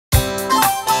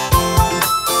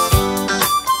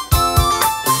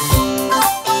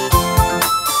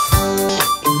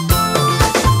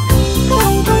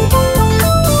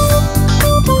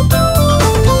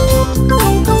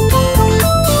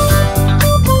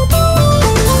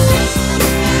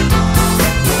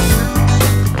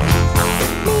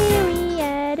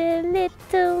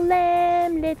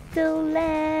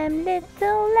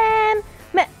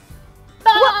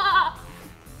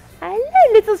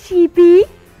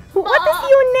What is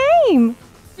your name?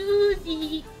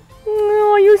 Susie.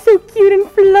 Oh, you're so cute and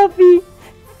fluffy.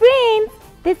 Friends,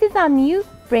 this is our new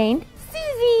friend,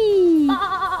 Susie.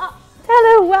 Ba. Tell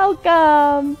her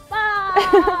welcome.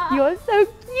 Ba. You're so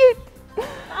cute.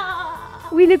 Ba.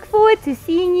 We look forward to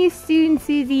seeing you soon,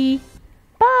 Susie.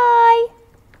 Bye.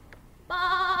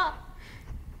 Ba.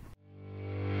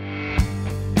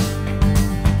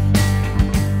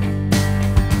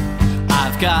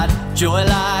 I've got joy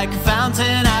like a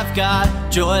fountain, I've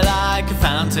got joy like a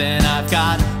fountain, I've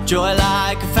got joy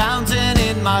like a fountain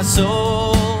in my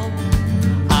soul.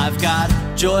 I've got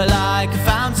joy like a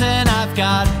fountain, I've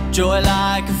got joy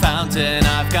like a fountain,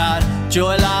 I've got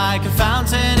joy like a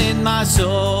fountain in my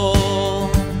soul.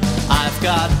 I've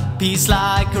got peace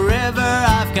like a river,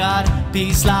 I've got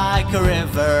peace like a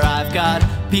river, I've got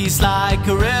peace like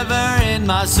a river in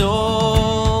my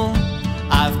soul.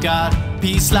 I've got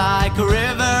peace like a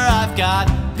river, I've got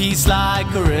peace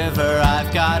like a river,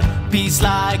 I've got peace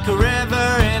like a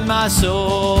river in my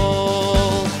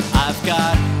soul. I've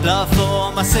got love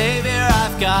for my Savior,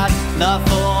 I've got love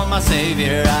for my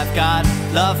Savior, I've got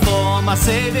love for my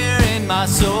Savior in my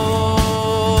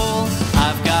soul.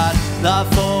 I've got love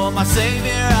for my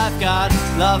Savior, I've got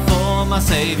love for my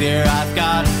Savior, I've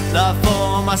got love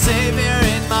for my Savior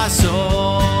in my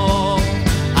soul.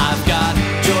 I've got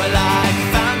joy like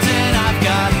a fountain, I've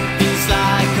got peace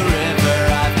like a river,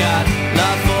 I've got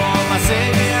love for my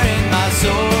Savior in my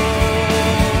soul.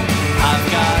 I've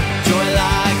got joy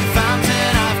like a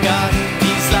fountain, I've got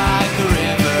peace like a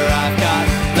river, I've got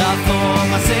love for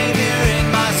my Savior in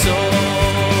my soul.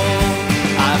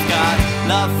 I've got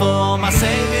love for my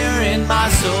Savior in my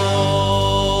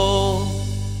soul.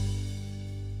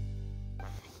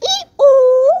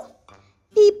 Ee-oo!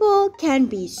 People can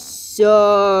be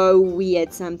so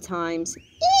weird sometimes.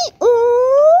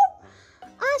 Ee-oo!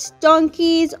 Us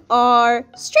donkeys are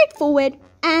straightforward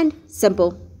and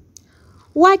simple.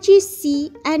 What you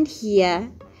see and hear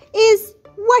is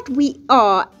what we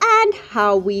are and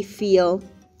how we feel.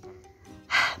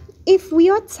 If we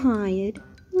are tired,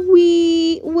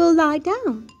 we will lie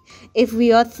down. If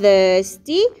we are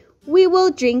thirsty, we will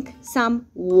drink some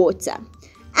water.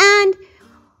 And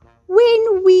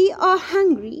when we are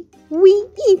hungry, we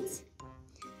eat.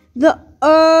 The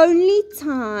only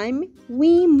time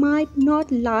we might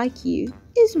not like you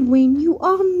is when you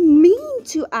are mean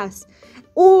to us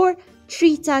or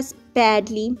treat us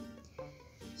badly.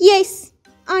 Yes,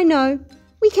 I know,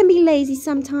 we can be lazy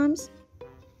sometimes,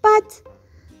 but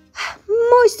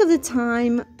most of the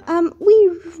time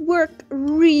we work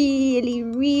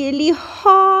really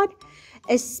hard,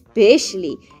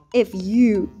 especially if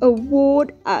you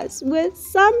award us with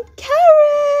some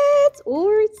carrots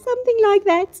or something like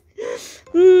that.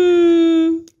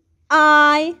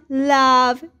 I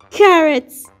love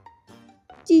carrots.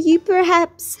 Do you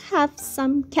perhaps have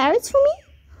some carrots for me?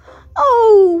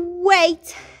 Oh,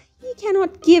 wait. You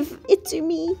cannot give it to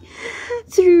me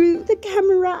through the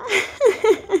camera.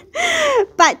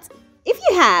 But if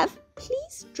you have,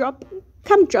 please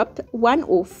come drop one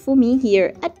off for me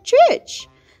here at church.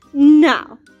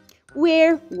 Now,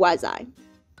 where was I?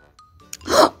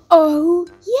 Oh,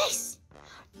 yes.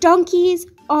 Donkeys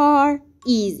are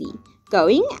easy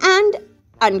going and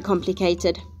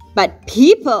uncomplicated. But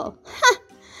people,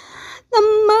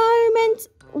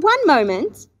 one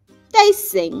moment, they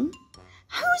sing,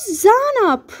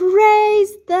 Hosanna,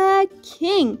 praise the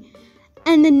King.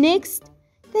 And the next,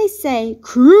 they say,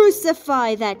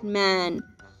 crucify that man.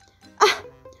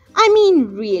 I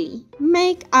mean, really,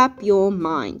 make up your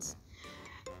minds.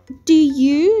 Do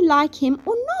you like him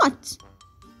or not?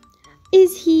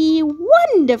 Is he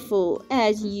wonderful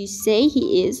as you say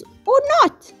he is or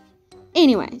not?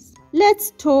 Anyways,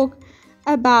 let's talk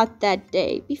about that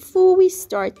day before we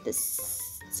start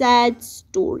this sad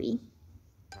story.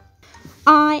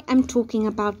 I am talking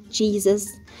about Jesus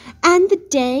and the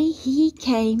day he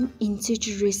came into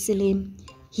Jerusalem.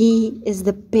 He is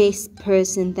the best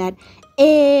person that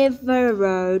ever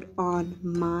rode on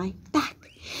my back.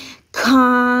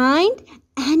 Kind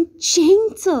and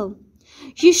gentle.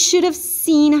 You should have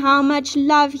seen how much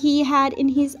love he had in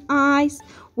his eyes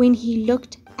when he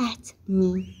looked at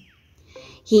me.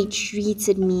 He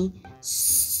treated me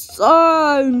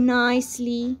so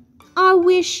nicely. I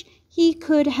wish he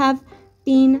could have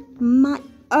been my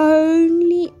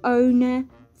only owner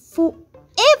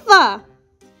forever.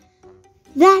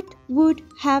 That would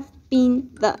have been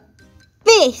the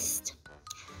best.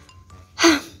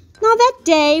 Now that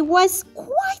day was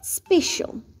quite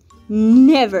special.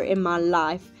 Never in my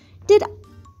life did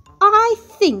I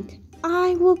think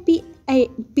I will be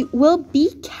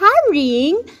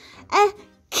carrying a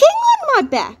king on my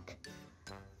back.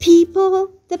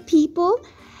 The people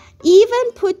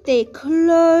even put their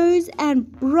clothes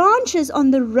and branches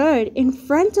on the road in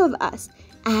front of us,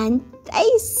 and they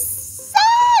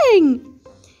sang.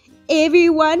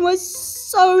 Everyone was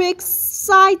so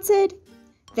excited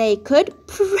they could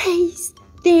praise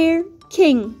their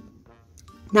king.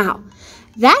 Now,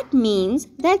 that means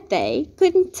that they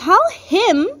could tell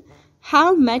him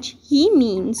how much he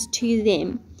means to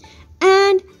them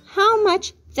and how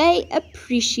much they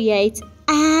appreciate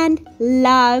and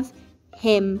love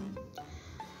him.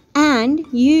 And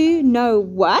you know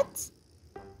what?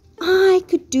 I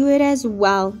could do it as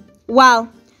well. Well,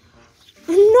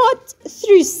 not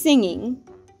through singing.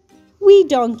 We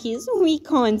donkeys, we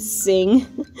can't sing.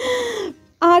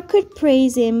 I could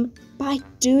praise him by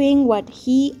doing what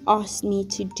he asked me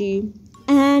to do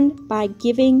and by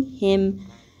giving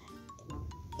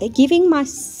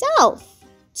myself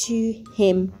to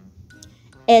him.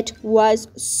 It was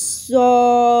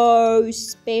so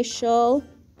special.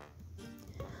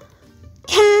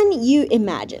 Can you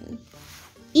imagine?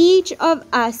 Each of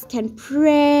us can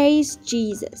praise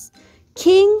Jesus,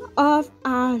 King of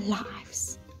our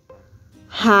lives.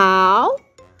 How?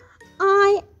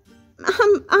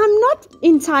 I'm not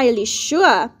entirely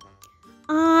sure.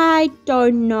 I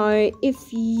don't know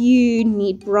if you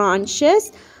need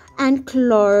branches and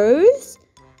clothes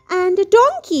and a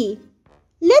donkey.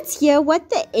 Let's hear what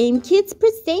the MKidz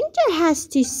presenter has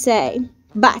to say.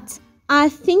 But I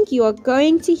think you are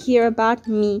going to hear about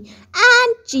me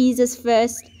and Jesus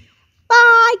first.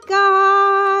 Bye,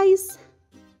 guys.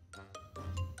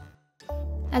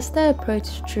 As they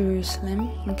approached Jerusalem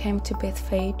and came to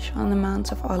Bethphage on the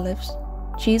Mount of Olives,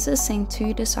 Jesus sent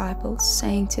 2 disciples,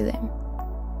 saying to them,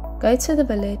 "Go to the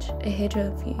village ahead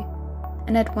of you,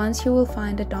 and at once you will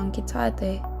find a donkey tied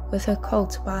there with her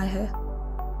colt by her.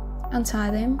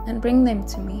 Untie them and bring them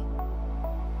to me.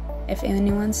 If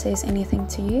anyone says anything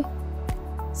to you,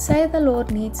 say the Lord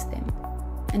needs them,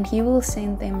 and he will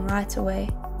send them right away."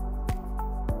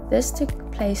 This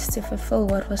took place to fulfill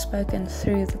what was spoken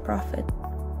through the prophet.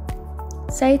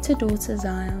 Say to daughter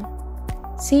Zion,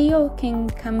 "See, your king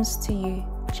comes to you,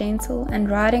 gentle and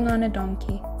riding on a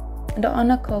donkey, and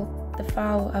on a colt, the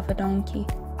foal of a donkey."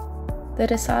 The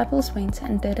disciples went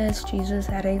and did as Jesus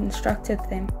had instructed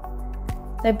them.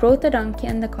 They brought the donkey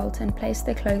and the colt and placed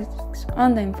their cloaks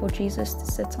on them for Jesus to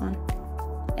sit on.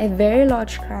 A very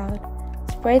large crowd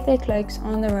spread their cloaks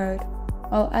on the road,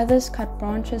 while others cut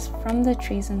branches from the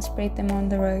trees and spread them on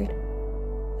the road.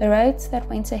 The roads that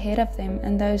went ahead of them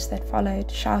and those that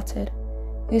followed shouted,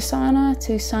 "Hosanna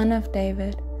to Son of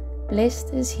David!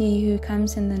 Blessed is he who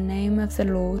comes in the name of the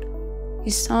Lord!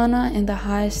 Hosanna in the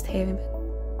highest heaven!"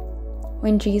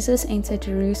 When Jesus entered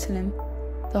Jerusalem,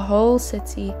 the whole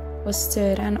city was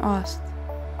stirred and asked,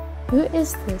 "Who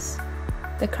is this?"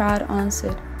 The crowd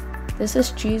answered, "This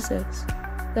is Jesus,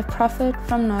 the prophet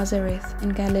from Nazareth in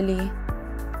Galilee."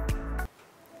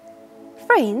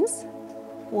 Friends,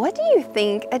 what do you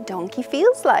think a donkey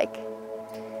feels like?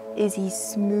 Is he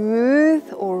smooth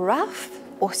or rough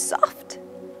or soft?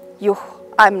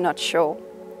 I'm not sure.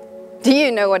 Do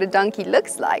you know what a donkey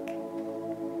looks like?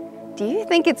 Do you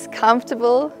think it's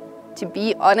comfortable to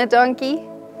be on a donkey?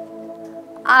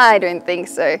 I don't think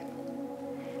so.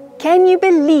 Can you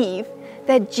believe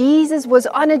that Jesus was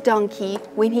on a donkey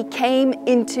when he came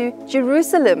into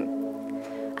Jerusalem?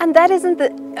 And that isn't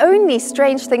the only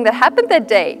strange thing that happened that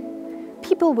day.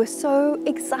 People were so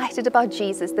excited about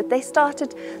Jesus that they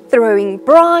started throwing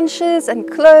branches and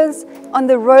clothes on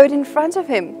the road in front of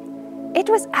him. It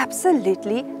was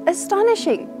absolutely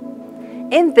astonishing.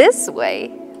 In this way,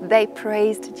 they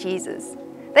praised Jesus.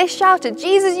 They shouted,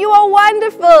 "Jesus, you are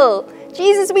wonderful!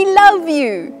 Jesus, we love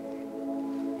you!"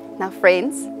 Now,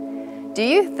 friends, do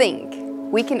you think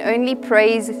we can only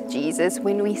praise Jesus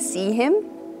when we see him?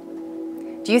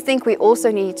 Do you think we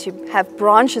also need to have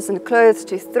branches and clothes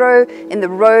to throw in the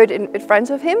road in front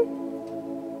of him?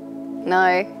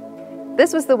 No.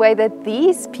 This was the way that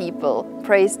these people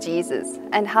praised Jesus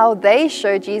and how they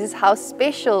showed Jesus how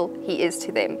special he is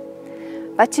to them.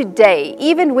 But today,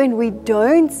 even when we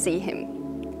don't see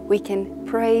him, we can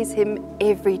praise him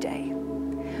every day.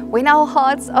 When our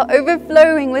hearts are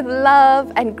overflowing with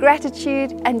love and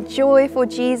gratitude and joy for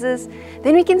Jesus,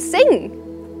 then we can sing.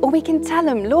 Or we can tell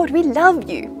him, "Lord, we love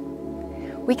you."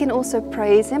 We can also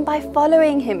praise him by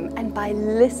following him and by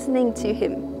listening to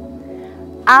him.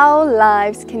 Our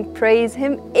lives can praise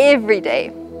him every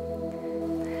day.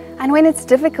 And when it's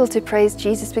difficult to praise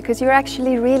Jesus because you're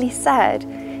actually really sad,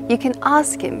 you can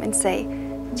ask him and say,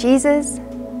 "Jesus,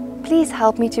 please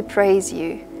help me to praise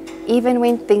you even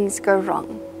when things go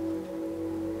wrong."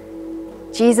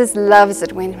 Jesus loves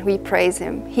it when we praise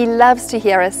Him. He loves to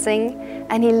hear us sing,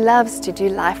 and He loves to do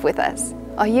life with us.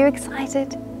 Are you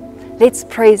excited? Let's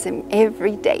praise Him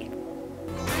every day.